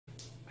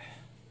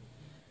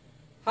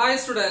Hi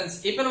students,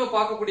 இப்போ நம்ம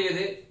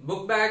பார்க்கக்கூடியது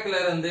book backல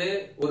இருந்து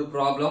ஒரு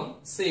problem.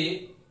 See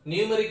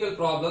numerical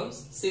problems.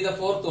 See the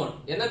fourth one.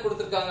 என்ன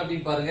கொடுத்திருக்காங்க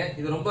அப்படினு பாருங்க.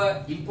 இது ரொம்ப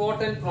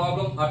important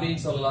problem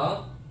அப்படினு சொல்லலாம்.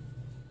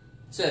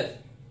 சரி.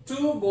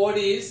 Two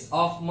bodies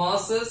of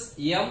masses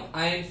m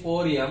and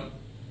 4m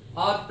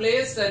are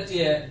placed at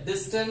a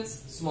distance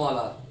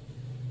smaller.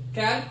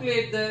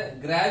 Calculate the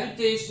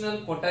gravitational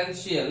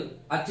potential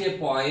at a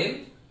point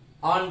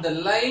on the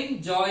line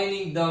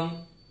joining them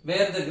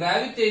where the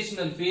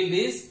gravitational field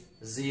is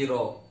 0.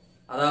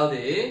 அதாவது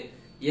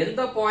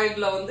எந்த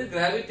பாயிண்ட்ல வந்து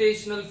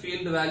gravitational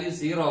field value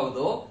 0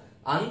 ஆகுதோ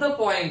அந்த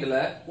பாயிண்ட்ல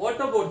what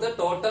about the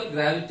total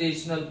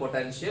gravitational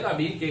potential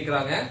அப்படினு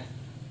கேக்குறாங்க.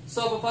 So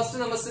அப்ப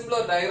ஃபர்ஸ்ட் நம்ம சிம்பிளா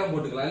டயகிராம்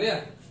போட்டுக்கலாம் இல்லையா?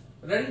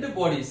 ரெண்டு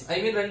பாடிஸ் ஐ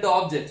மீன் ரெண்டு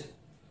ஆப்ஜெக்ட்.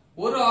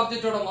 ஒரு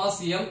ஆப்ஜெக்ட்டோட மாஸ்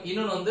m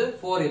இன்னொன்னு வந்து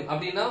 4m.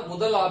 அப்படினா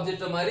முதல்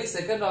ஆப்ஜெக்ட் மாதிரி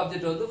செகண்ட்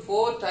ஆப்ஜெக்ட் வந்து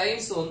 4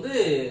 டைம்ஸ் வந்து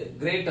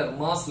கிரேட்டர்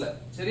மாஸ்ல.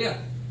 சரியா?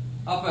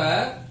 அப்ப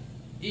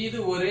இது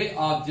ஒரே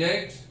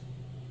ஆப்ஜெக்ட்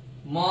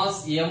மாஸ்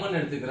m ன்னு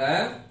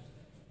எடுத்துக்கிறேன்.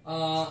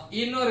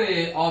 இன்னொரு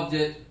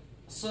ஆப்ஜெக்ட்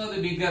சோ அது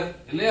பிகர்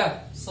இல்லையா?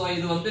 சோ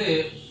இது வந்து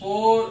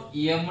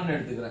 4m ன்னு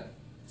எடுத்துக்கிறேன்.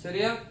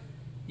 சரியா?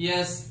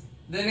 எஸ்.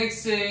 the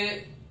next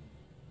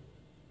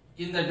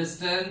இந்த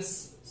டிஸ்டன்ஸ்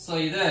சோ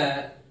இத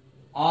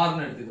r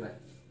ன்னு எடுத்துக்கிறேன்.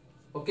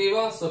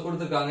 ஓகேவா? சோ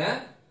கொடுத்திருக்காங்க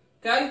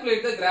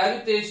calculate the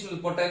gravitational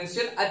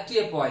potential at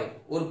a point.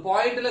 ஒரு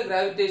பாயிண்ட்ல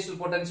gravitational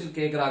potential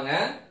கேக்குறாங்க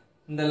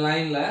இந்த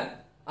லைன்ல.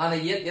 ஆனா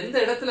எந்த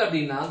இடத்துல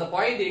அப்படினா அந்த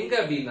பாயிண்ட் எங்க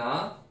அப்படினா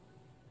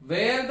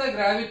where the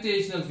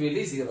gravitational field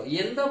is 0.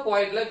 எந்த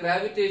பாயிண்ட்ல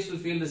gravitational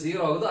field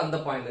 0 ஆகுதோ அந்த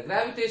பாயிண்ட்ல.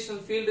 gravitational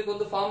fieldக்கு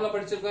வந்து ஃபார்முலா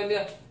படிச்சிருக்கோம்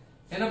இல்லையா?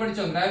 என்ன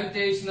படிச்சோம்?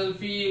 gravitational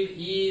field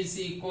is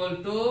equal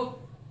to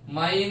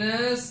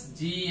minus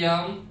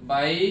gm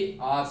by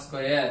r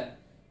square.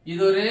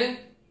 இது ஒரு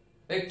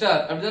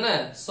வெக்டார் அப்படிதானே?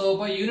 சோ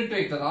அப்ப யூனிட்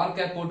வெக்டார் r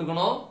கேப்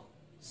போட்டுக்கணும்.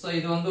 சோ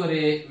இது வந்து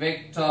ஒரு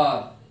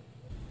வெக்டார்.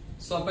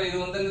 சோ அப்ப இது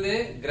வந்து என்னது?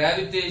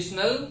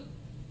 gravitational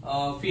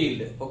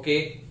field. ஓகே.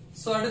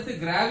 சோ அடுத்து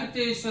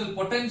gravitational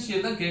potential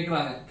தான்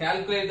கேக்குறாங்க.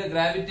 calculate the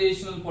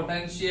gravitational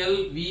potential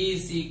v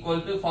is equal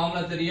to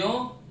formula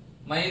தெரியும்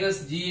minus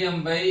gm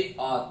by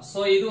r. So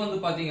இது வந்து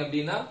பாத்தீங்க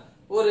அப்படினா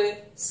ஒரு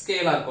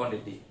ஸ்கேலார்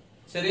குவாண்டிட்டி.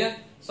 சரியா?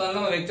 சோ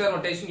நம்ம வெக்டார்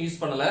நோட்டேஷன்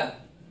யூஸ் பண்ணல.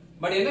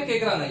 பட் என்ன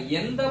கேக்குறாங்க?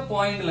 எந்த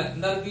பாயிண்ட்ல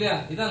இந்த இருக்கு இல்லையா?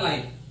 இதான்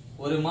லைன்.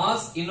 ஒரு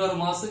மாஸ் இன்னொரு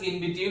மாஸ்க்கு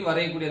இன் பிட்வீன்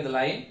வரையக்கூடிய அந்த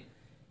லைன்.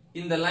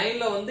 இந்த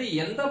லைன்ல வந்து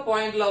எந்த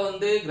பாயிண்ட்ல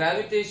வந்து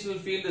gravitational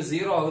field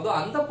 0 ஆகுதோ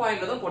அந்த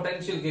பாயிண்ட்ல தான்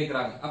பொட்டன்ஷியல்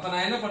கேக்குறாங்க. அப்ப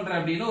நான் என்ன பண்றேன்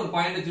அப்படினா ஒரு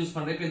பாயிண்ட சூஸ்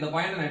பண்றேன். இப்போ இந்த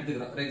பாயிண்ட நான்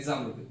எடுத்துக்கிறேன் ஃபார்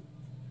எக்ஸாம்பிளுக்கு.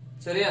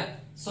 சரியா?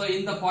 சோ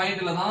இந்த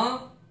பாயிண்ட்ல தான்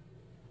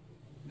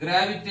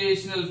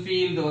gravitational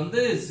field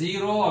வந்து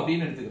 0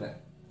 அப்படினு எடுத்துக்கிறேன்.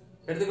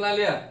 எடுத்துக்கலாம்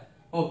இல்லையா?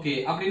 ஓகே.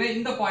 அப்படினா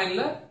இந்த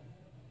பாயிண்ட்ல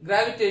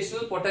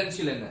gravitational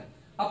potential என்ன?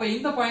 அப்ப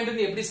இந்த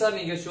பாயிண்ட் எப்படி சார்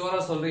நீங்க ஷூரா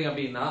சொல்றீங்க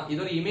அப்படினா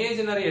இது ஒரு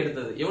இமேஜினரி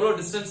எடுத்தது. எவ்வளவு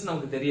டிஸ்டன்ஸ்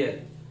நமக்கு தெரியாது.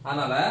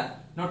 அதனால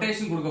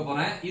நோட்டேஷன் கொடுக்க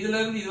போறேன். இதுல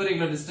இருந்து இது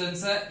வரைக்கும்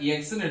டிஸ்டன்ஸ்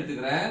x ன்னு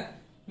எடுத்துக்கிறேன்.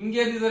 இங்க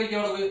இருந்து இது வரைக்கும்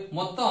எவ்வளவு?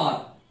 மொத்தம் r.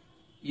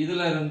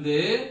 இதுல இருந்து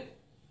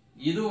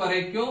இது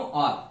வரைக்கும்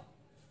r.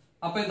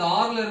 அப்ப இந்த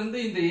r ல இருந்து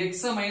இந்த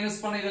x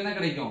மைனஸ் பண்ண இது என்ன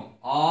கிடைக்கும்?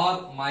 r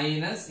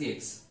minus x.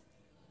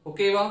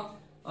 ஓகேவா?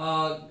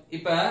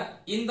 இப்ப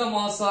இந்த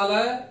மாஸால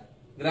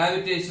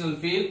gravitational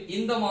field,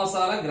 இந்த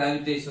மாஸால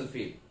gravitational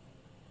field.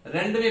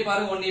 ரெண்டுமே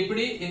பாருங்க, ஒன்னு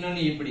இப்படி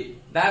இன்னொன்னு இப்படி.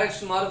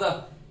 டைரக்ஷன் மாறுதா?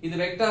 இது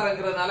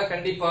வெக்டார்ங்கறதுனால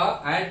கண்டிப்பா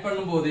ஆட்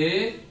பண்ணும்போது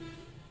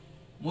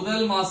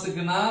முதல்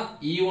மாஸுக்குனா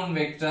e1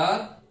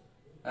 வெக்டார்,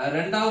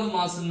 இரண்டாவது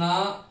மாஸ்னா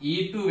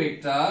e2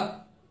 வெக்டார்.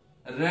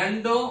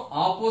 ரெண்டும்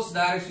ஆப்போசிட்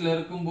டைரக்ஷன்ல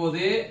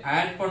இருக்கும்போது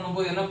ஆட்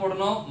பண்ணும்போது என்ன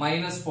போடணும்?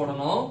 மைனஸ்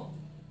போடணும்.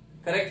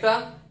 கரெக்ட்டா?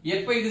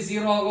 எப்ப இது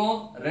 0 ஆகும்?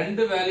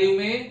 ரெண்டு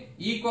வேல்யூமே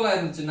ஈக்குவலா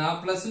இருந்துச்சுனா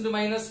plus into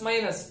minus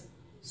minus.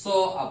 So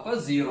அப்ப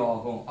 0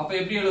 ஆகும். அப்ப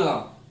எப்படி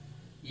எழுதலாம்?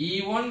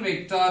 e1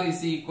 vector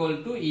is equal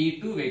to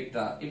e2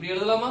 vector. இப்படி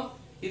எழுதலாமா?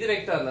 இது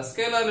வெக்டார்ல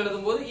ஸ்கேலார்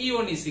எழுதும்போது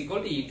e1 is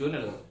equal to e2 ன்னு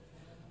எழுதலாம்.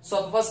 சோ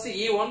அப்ப ஃபர்ஸ்ட்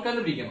e1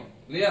 கண்டுபிடிக்கணும்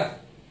இல்லையா?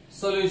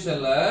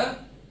 சொல்யூஷன்ல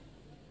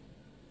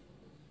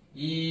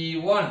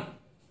e1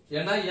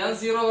 ஏன்னா ஏன்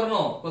 0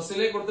 வரணும்?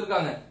 क्वेश्चनலயே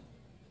கொடுத்திருக்காங்க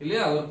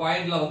இல்லையா? ஒரு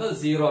பாயிண்ட்ல வந்து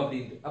 0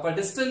 அப்படினு. அப்ப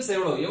டிஸ்டன்ஸ்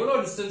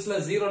எவ்வளவு டிஸ்டன்ஸ்ல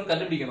 0 ன்னு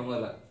கண்டுபிடிக்கணும்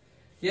முதல்ல.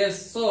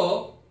 S. So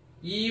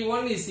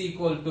e1 is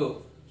equal to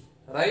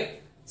right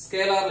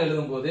ஸ்கேலார்ல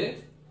எழுதும்போது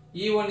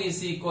e1 is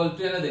equal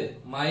to என்னது?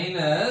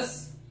 minus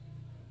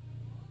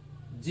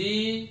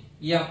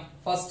gm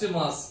first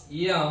mass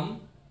m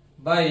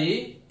by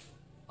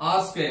r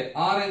square.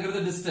 r என்கிறது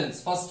distance.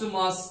 first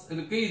mass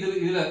இருக்கு,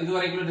 இது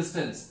வரைக்குள்ள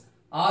distance.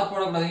 r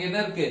போடக்கூடாது. என்ன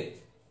இருக்கு?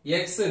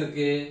 x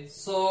இருக்கு.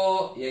 so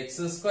x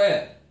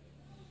square.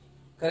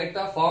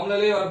 கரெக்ட்டா?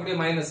 ஃபார்முலாலயே வரக்கூடிய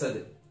மைனஸ்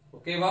அது.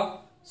 ஓகேவா?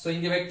 சோ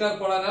இங்க வெக்டார்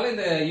போடாதனால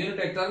இந்த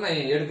யூனிட் வெக்டார் நான்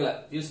எடுக்கல,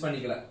 யூஸ்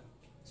பண்ணிக்கல.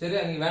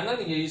 சரியா? நீங்க வேணா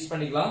நீங்க யூஸ்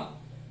பண்ணிக்கலாம்.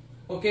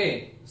 ஓகே.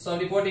 சோ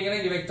அப்படி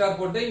போட்டீங்கன்னா இங்க வெக்டார்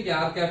போட்டு இங்க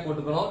r கேப்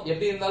போட்டுக்கணும்.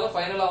 எப்படி இருந்தாலும்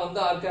ஃபைனலா வந்து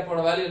r கேப்போட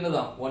வேல்யூ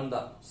என்னதான்? 1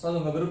 தான். சோ அது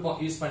உங்க விருப்பம்,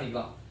 யூஸ்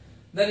பண்ணிக்கலாம்.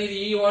 தென் இது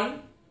e1.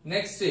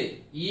 Next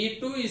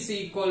e2 is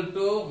equal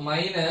to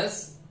minus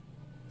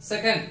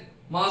second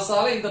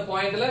மாஸால இந்த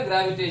பாயிண்ட்ல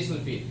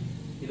gravitational field.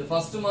 இது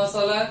ஃபர்ஸ்ட்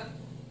மாஸால,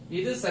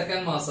 இது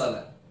செகண்ட் மாஸால.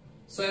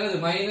 சோ என்னது?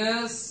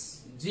 minus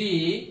g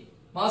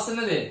mass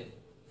என்னது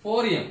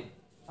 4m.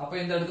 அப்ப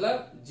இந்த இடத்துல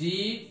g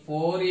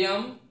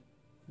 4m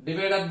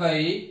divided by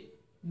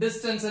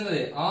distance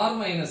என்னது r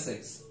minus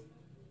x.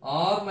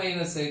 r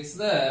minus x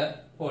the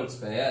whole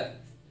square.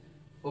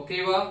 Okay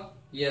va?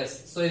 Yes.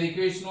 So இது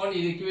equation 1,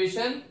 இது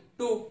equation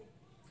 2.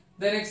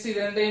 Then next இது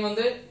ரெண்டையும்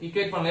வந்து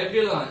equate பண்ணலாம்.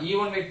 எப்படி எழுதலாம்?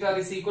 e1 vector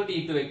is equal to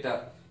e2 vector.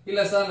 இல்ல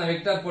சார் நான்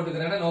வெக்டார்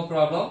போட்டுக்கறேன்னா no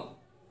problem.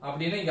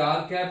 அப்படினா இங்க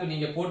r cap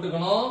நீங்க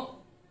போட்டுக்கணும்.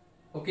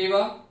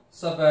 ஓகேவா?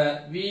 So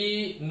we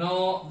know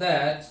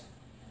that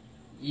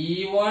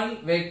e1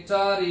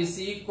 vector is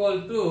equal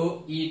to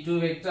e2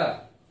 vector.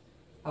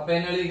 அப்ப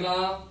என்ன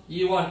எழுதிக்கலாம்?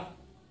 e1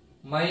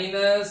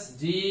 minus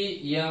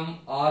gm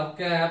r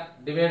cap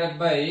divided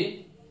by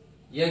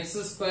x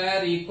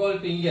square equal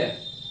to இங்க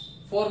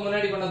 4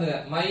 முன்னாடி கொண்டு வந்துங்க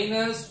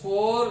minus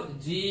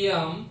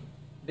 4gm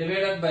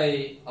divided by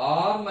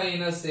r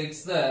minus x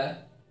the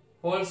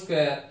whole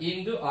square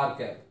into r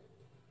cap.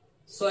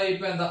 So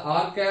இப்ப இந்த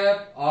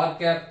r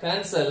cap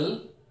cancel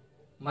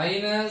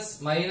minus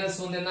minus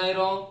வந்து என்ன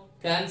ஆயிரும்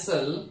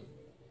cancel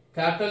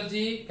capital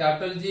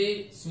G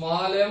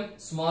small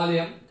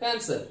m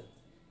cancel.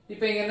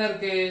 இப்ப இங்க என்ன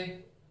இருக்கு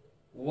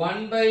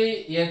 1 by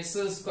x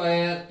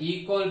square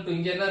equal to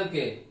இங்க என்ன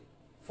இருக்கு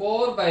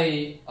 4 by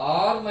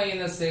r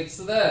minus x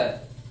the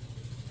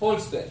whole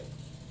square.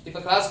 இப்ப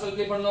cross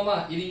multiply பண்ணோமா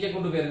இது இங்க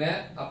கொண்டு போயிருங்க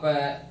அப்ப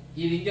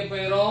இது இங்க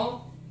போயிரும்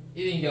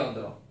இது இங்க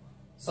வந்துரும்.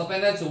 So அப்ப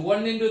என்னாச்சு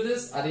 1 into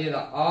this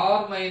அதேதான் r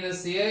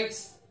minus x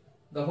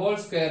the whole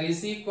square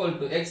is equal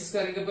to x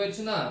square இங்க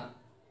போயிடுச்சுனா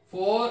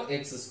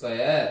 4x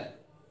square.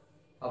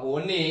 அப்ப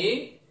ஒண்ணே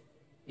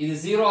இது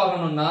 0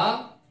 ஆகணும்னா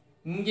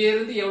இங்க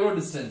இருந்து எவ்வளவு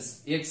டிஸ்டன்ஸ்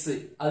x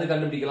அது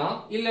கண்டுபிடிக்கலாம்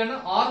இல்லனா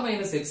r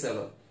minus x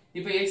எவ்வளவு.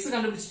 இப்போ x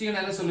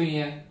கண்டுபிடிச்சிட்டீங்கன்னா என்ன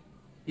சொல்லுவீங்க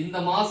இந்த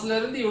மாஸ்ல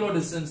இருந்து இவ்வளவு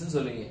டிஸ்டன்ஸ் னு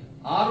சொல்லுவீங்க.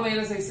 r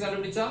minus x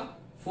கண்டுபிடிச்சா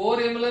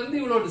 4m ல இருந்து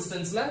இவ்வளவு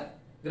டிஸ்டன்ஸ்ல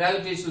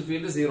gravitational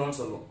field 0 னு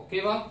சொல்லுவோம்.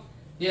 ஓகேவா?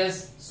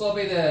 எஸ். சோ அப்ப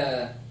இத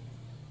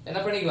என்ன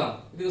பண்ணிக்கலாம்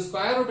இதுக்கு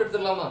ஸ்கொயர் ரூட்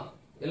எடுத்துடலாமா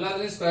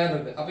எல்லாத்துலயும் ஸ்கொயர்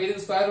இருக்கு. அப்ப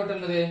இதுக்கு ஸ்கொயர் ரூட்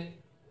என்னது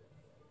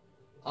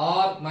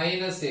r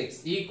minus x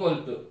equal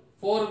to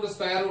 4 க்கு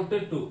ஸ்கொயர் ரூட்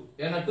 2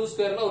 ஏனா 2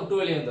 ஸ்கொயர்னா ஒரு 2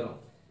 வெளிய வந்துரும்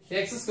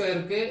x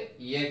ஸ்கொயருக்கு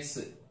x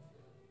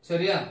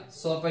சரியா.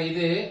 சோ அப்ப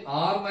இது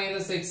r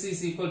minus x is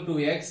equal to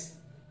x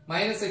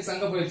minus x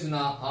அங்க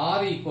போயிடுச்சுனா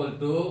r equal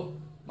to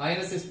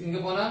minus x இங்க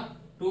போனா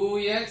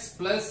 2x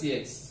plus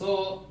x. so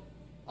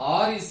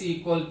r is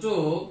equal to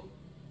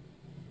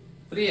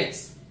 3x.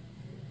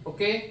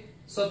 okay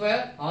so அப்ப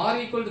r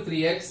equal to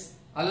 3x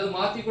அல்லது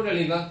மாத்தி கூட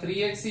எழுதலாம்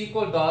 3x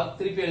equal to r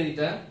திருப்பி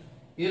எழுதிட்டேன்.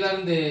 இதுல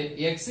இருந்து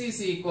x is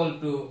equal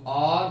to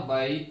r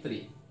by 3.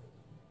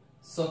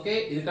 so okay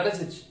இது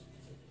கிடைச்சிச்சு.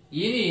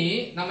 இனி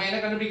நம்ம என்ன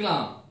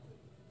கண்டுபிடிக்கலாம்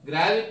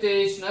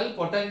gravitational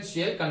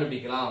potential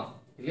கண்டுபிடிக்கலாம்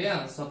இல்லையா.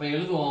 சோ அப்ப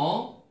எழுதுவோம்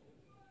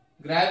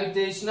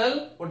gravitational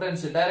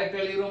potential direct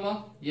எழுதிரோமா.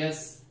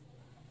 S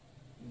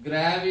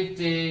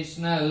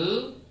gravitational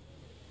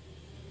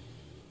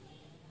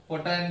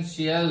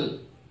potential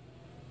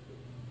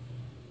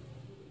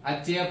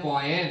at a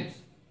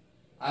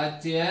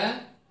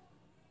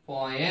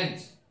point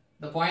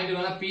the point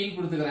வேணா p ன்னு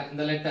கொடுத்துக்கறேன்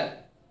இந்த லெட்டர்.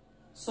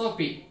 சோ p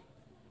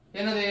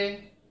என்னது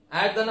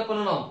ஆட் தான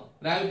பண்ணனும்.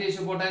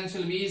 gravitation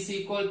potential v is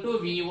equal to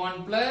v1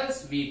 plus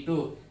v2.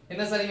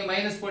 என்ன சார் இங்க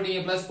மைனஸ்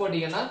போட்டீங்க பிளஸ்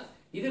போட்டீங்கன்னா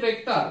இது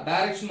வெக்டார்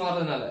டைரக்ஷன்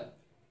மாறதுனால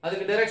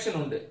அதுக்கு டைரக்ஷன்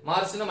உண்டு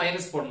மாறுச்சுனா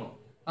மைனஸ் போடணும்.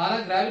 ஆனா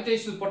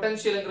gravitational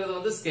potentialங்கிறது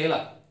வந்து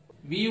ஸ்கேலார்.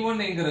 v1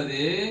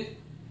 ங்கிறது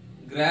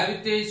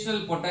gravitational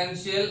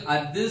potential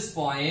at this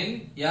point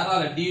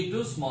யாரால due to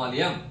small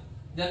m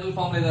general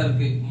ஃபார்ம்ல இதா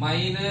இருக்கு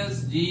minus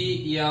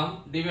gm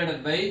divided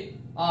by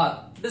r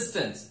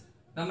distance.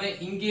 நம்ம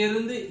இங்க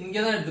இருந்து இங்க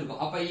தான்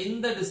எடுத்துறோம். அப்ப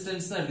இந்த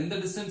டிஸ்டன்ஸ் தான் இந்த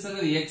டிஸ்டன்ஸ்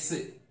என்னது x.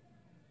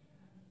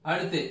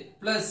 அடுத்து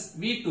plus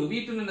v2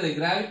 என்னது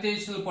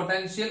gravitational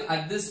potential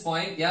at this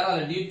point யாரால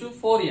due to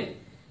 4m.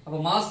 அப்ப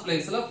மாஸ்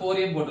பிளேஸ்ல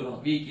 4m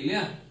போட்டுக்கணும் v க்கு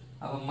இல்லையா.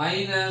 அப்ப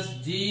minus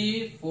g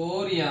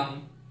 4m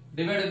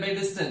divided by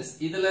distance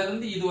இதுல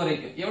இருந்து இது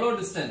வரைக்கும் எவ்வளவு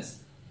distance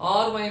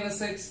r minus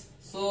x.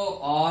 so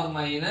r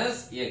minus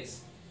x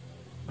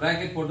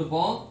bracket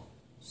போட்டுப்போம்.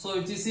 so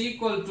it is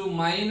equal to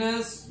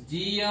minus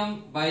gm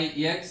by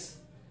x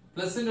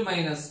plus into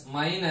minus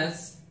minus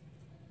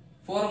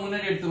 4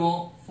 முன்னாடி எடுத்துருவோம்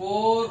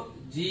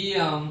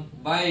 4gm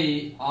by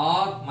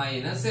r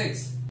minus x.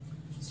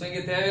 so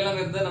இங்க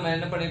தேவையில்லாம இருந்தா நம்ம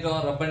என்ன பண்ணிட்டோம்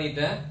ரப்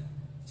பண்ணிட்டேன்.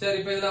 சரி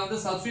இப்போ இதெல்லாம் வந்து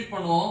சப்ஸ்டிட்யூட்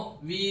பண்ணுவோம்.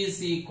 v is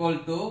equal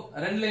to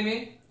ரெண்டுலயுமே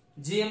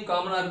gm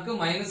காமனா இருக்கு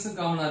மைனஸும்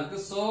காமனா இருக்கு.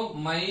 so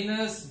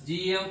minus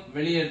gm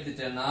வெளிய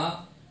எடுத்துட்டேன்னா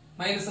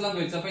மைனஸ் எல்லாம்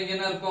போயிடுச்சு. அப்ப இங்க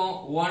என்ன இருக்கும்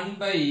 1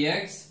 by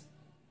x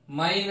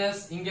minus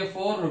இங்க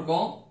 4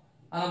 இருக்கும்.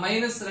 ஆனா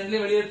மைனஸ்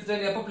ரெண்டுலயும் வெளிய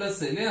எடுத்துட்டேன் அப்ப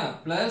பிளஸ் இல்லையா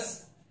பிளஸ்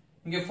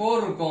இங்க 4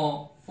 இருக்கும்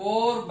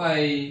 4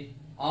 by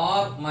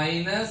r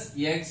minus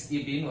x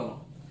இப்படின்னு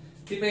வரும்.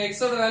 இப்போ x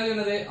ஓட வேல்யூ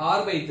என்னது r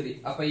by 3.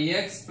 அப்ப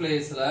x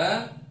பிளேஸ்ல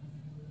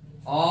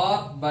r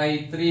by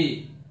 3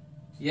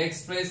 x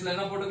பிளேஸ்ல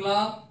என்ன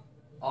போட்டுக்கலாம்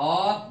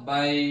r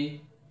by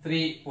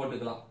 3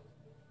 போட்டுக்கலாம்.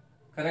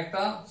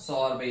 கரெக்ட்டா? so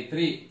r by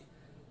 3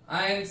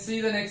 and see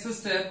the next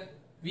step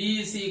v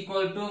is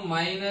equal to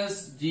minus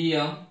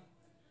gm.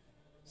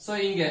 so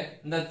இங்க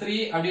இந்த 3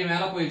 அப்படியே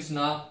மேல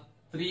போயிடுச்சுனா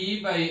 3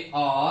 by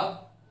r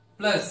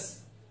plus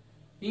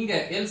இங்க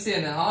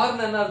LCN r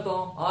என்ன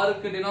அர்த்தம் r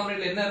க்கு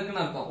denominator என்ன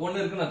இருக்குன்னு அர்த்தம்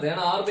 1 இருக்குன்னு அர்த்தம்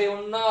ஏனா r by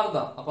 1 r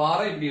தான் அப்ப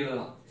r இப்படி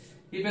எழுதலாம்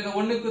இப்போ இந்த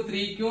 1 க்கு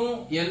 3 க்கும்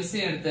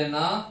LCN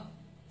எடுத்தேன்னா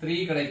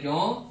 3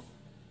 கிடைக்கும்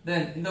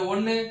then இந்த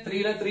 1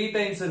 3 ல 3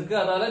 டைம்ஸ் இருக்கு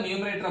அதால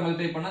நியூமரேட்டரை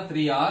மல்டிப்ளை பண்ணா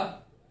 3r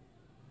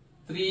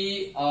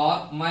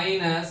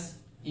minus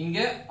இங்க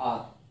r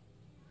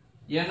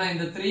ஏனா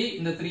இந்த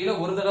 3 ல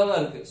ஒரு தடவை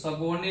தான் இருக்கு சோ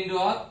அப்ப 1 into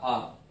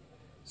r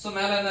சோ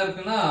மேல என்ன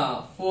இருக்குன்னா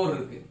 4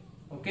 இருக்கு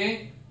okay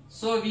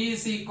so v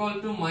is equal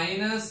to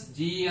minus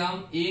gm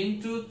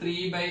into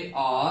 3 by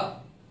r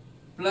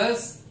plus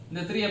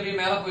இந்த 3 அப்படியே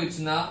மேல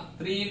போயிடுச்சுனா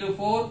 3 into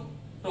 4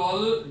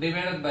 12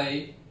 divided by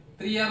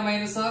 3r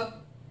minus r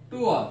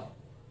 2r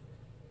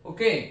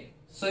okay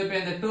so இப்போ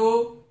இந்த 2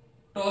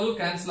 12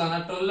 cancel ஆனா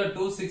 12 ல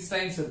 2 6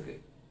 times இருக்கு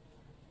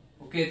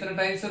okay எத்தனை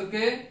times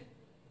இருக்கு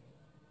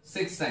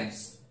 6 times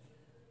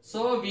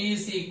so v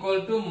is equal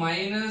to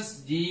minus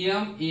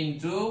gm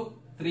into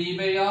 3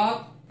 by r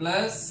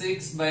plus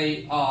 6 by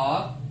r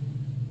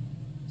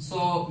so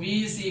v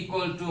is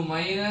equal to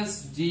minus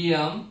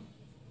gm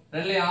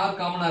ரெண்டுல r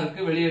காமனா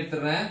இருக்கு வெளிய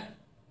எடுத்துறேன்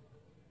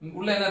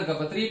உள்ள என்ன இருக்கு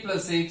அப்ப 3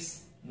 plus 6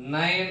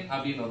 9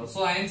 அப்படினு வரும்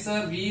so answer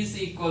v is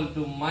equal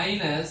to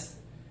minus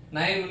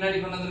 9 முன்னாடி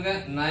கொண்டு வந்திருக்க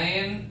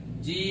 9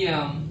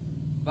 gm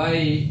by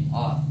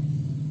r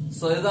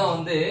so இதுதான்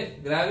வந்து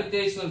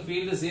gravitational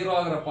field 0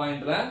 ஆகுற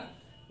பாயிண்ட்ல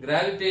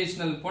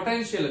gravitational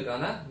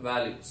potentialக்கான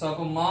வேல்யூ so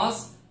அப்ப mass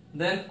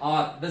then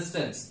r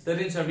distance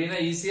தெரிஞ்சு அப்படினா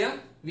ஈஸியா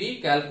we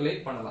calculate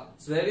பண்ணலாம்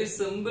it's very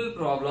simple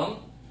problem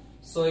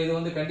so இது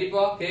வந்து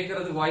கண்டிப்பா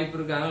கேக்குறதுக்கு வாய்ப்பு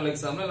இருக்கு annual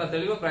examல நான்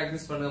தெளிவா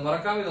பிராக்டீஸ் பண்ணுங்க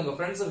மறக்காம இத உங்க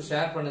ஃப்ரெண்ட்ஸ்க்கு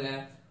ஷேர் பண்ணுங்க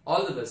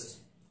all the best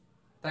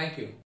thank you